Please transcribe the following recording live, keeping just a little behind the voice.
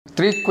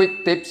3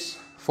 quick tips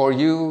for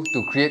you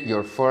to create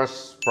your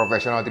first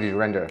professional 3D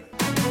render.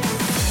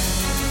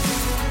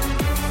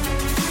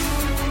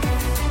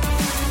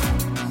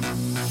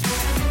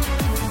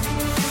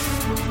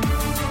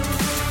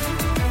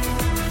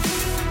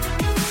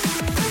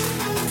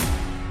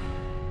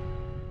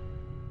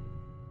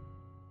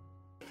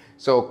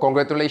 So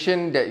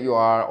congratulations that you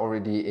are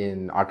already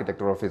in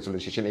architectural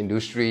visualization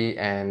industry,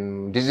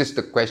 and this is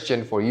the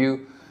question for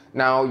you.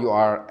 Now you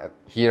are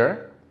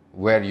here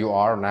where you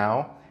are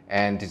now,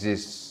 and this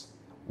is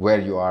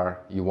where you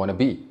want to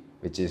be,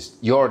 which is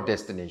your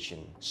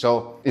destination.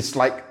 So it's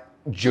like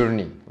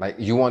journey, like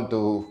you want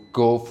to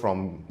go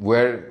from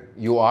where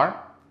you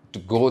are to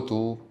go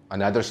to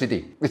another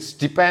city. It's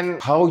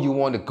depend how you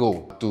want to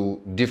go to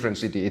different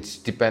city. It's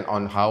depend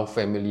on how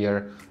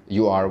familiar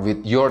you are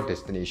with your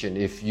destination.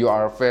 If you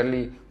are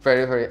very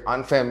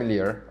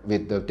unfamiliar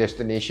with the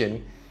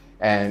destination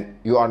and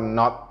you are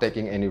not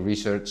taking any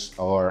research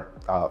or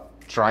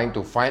trying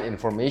to find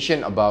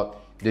information about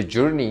the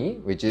journey,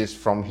 which is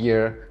from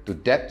here to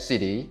that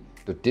city,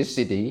 to this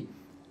city,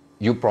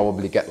 you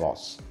probably get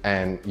lost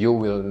and you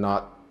will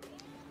not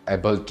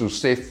able to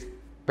save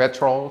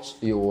petrols,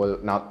 you will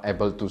not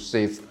able to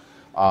save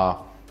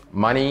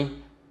money,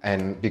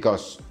 and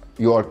because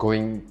you are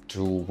going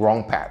to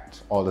wrong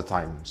path all the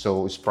time.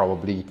 So it's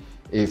probably,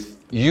 if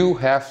you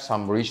have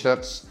some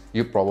research,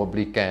 you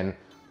probably can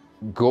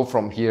go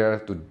from here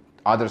to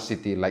other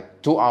city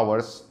like 2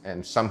 hours,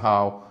 and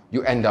somehow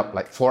you end up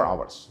like 4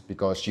 hours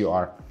because you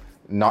are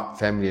not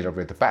familiar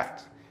with the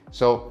path.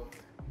 So,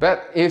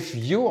 but if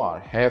you are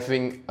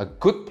having a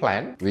good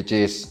plan, which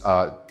is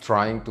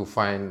trying to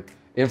find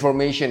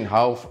information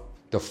how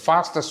the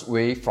fastest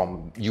way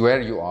from where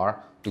you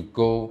are to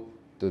go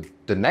to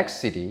the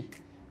next city,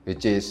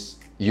 which is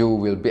you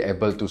will be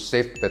able to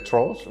save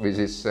petrols, which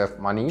is save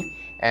money,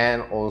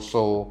 and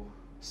also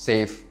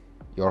save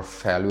your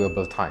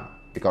valuable time,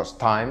 because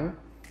time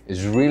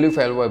is really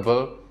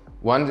valuable.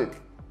 Once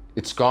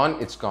it's gone,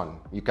 it's gone.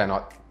 You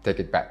cannot take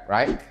it back,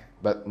 right?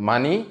 But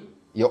money,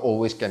 you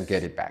always can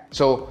get it back.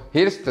 So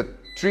here's the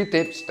 3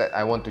 tips that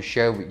I want to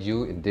share with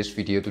you in this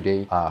video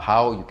today,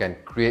 how you can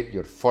create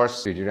your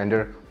first 3D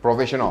render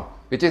professional.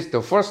 Which is,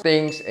 the first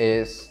things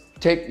is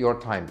take your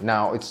time.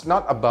 Now, it's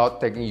not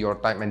about taking your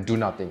time and do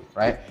nothing,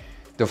 right?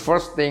 The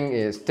first thing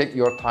is take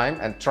your time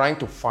and trying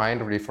to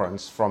find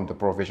reference from the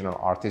professional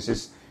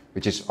artists,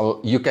 which is,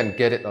 you can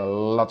get it,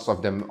 lots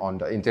of them on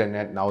the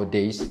internet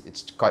nowadays.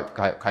 It's quite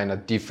kind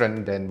of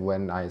different than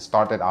when I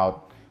started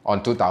out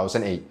on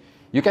 2008.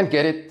 You can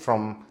get it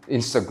from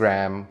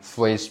Instagram,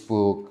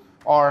 Facebook,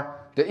 or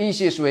the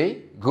easiest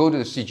way, go to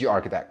the CG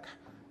Architect.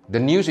 The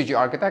new CG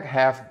Architect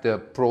have the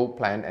pro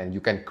plan and you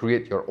can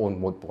create your own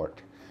mood board.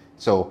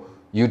 So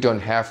you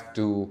don't have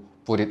to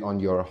put it on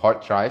your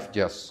hard drive,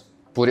 just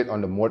put it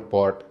on the mood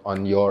board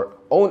on your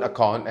own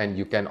account and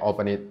you can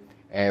open it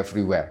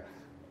everywhere,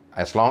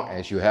 as long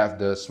as you have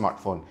the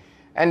smartphone.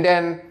 And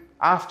then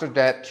after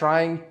that,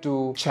 trying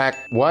to check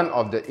one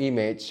of the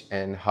image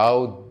and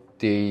how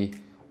they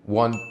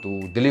want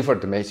to deliver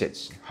the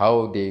message,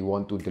 how they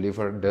want to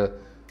deliver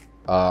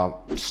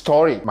the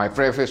story. My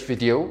previous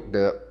video,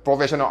 the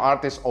professional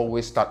artists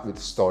always start with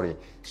story.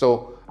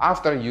 So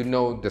after you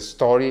know the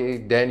story,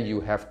 then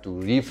you have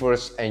to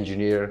reverse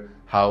engineer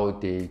how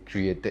they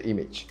create the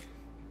image.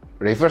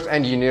 Reverse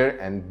engineer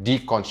and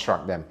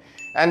deconstruct them.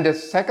 And the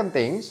second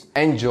thing is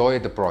enjoy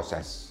the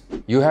process.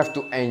 You have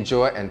to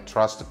enjoy and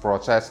trust the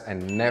process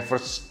and never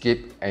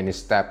skip any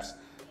steps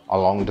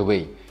along the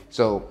way.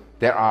 So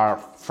there are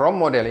from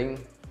modeling,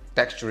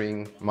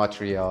 texturing,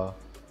 material,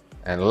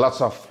 and lots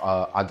of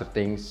other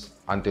things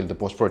until the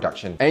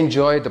post-production.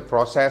 Enjoy the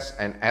process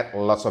and add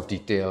lots of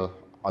detail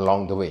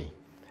along the way.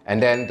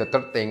 And then the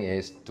third thing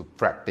is to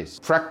practice.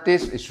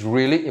 Practice is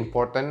really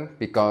important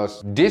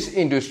because this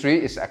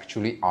industry is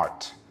actually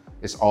art.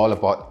 It's all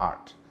about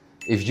art.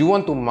 If you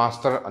want to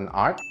master an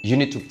art, you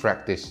need to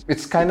practice.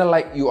 It's kind of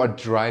like you are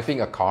driving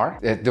a car.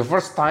 The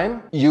first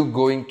time, you're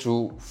going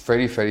to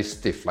very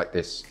stiff like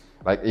this.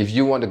 Like if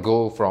you want to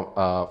go from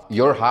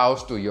your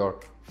house to your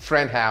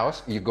friend's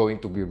house, you're going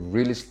to be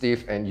really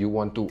stiff and you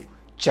want to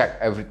check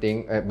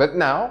everything. But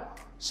now,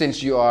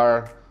 since you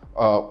are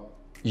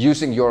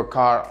using your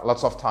car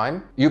lots of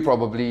time, you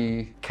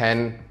probably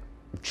can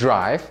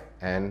drive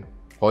and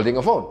holding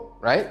a phone,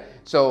 right?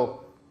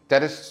 So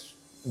that is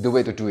the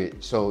way to do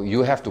it. So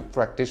you have to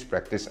practice,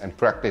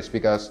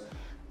 because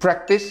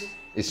practice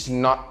is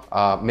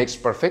not makes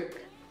perfect,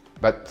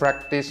 but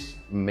practice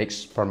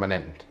makes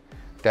permanent.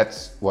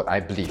 That's what I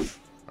believe,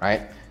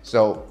 right?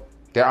 So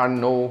there are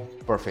no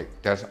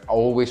perfect. There's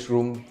always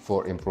room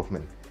for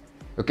improvement.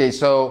 Okay,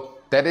 so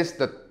that is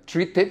the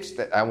 3 tips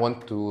that I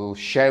want to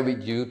share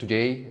with you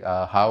today,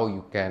 how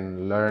you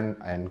can learn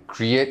and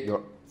create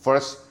your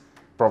first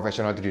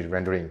professional 3D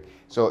rendering.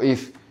 So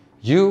if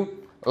you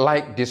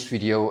like this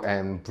video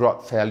and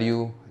brought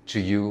value to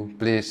you,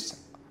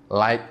 please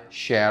like,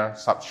 share,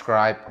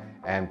 subscribe,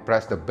 and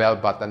press the bell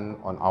button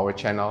on our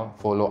channel,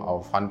 follow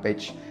our fan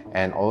page,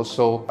 and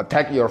also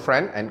tag your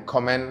friend and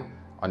comment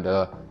on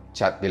the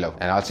chat below.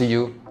 And I'll see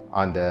you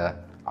on the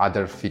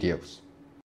other videos.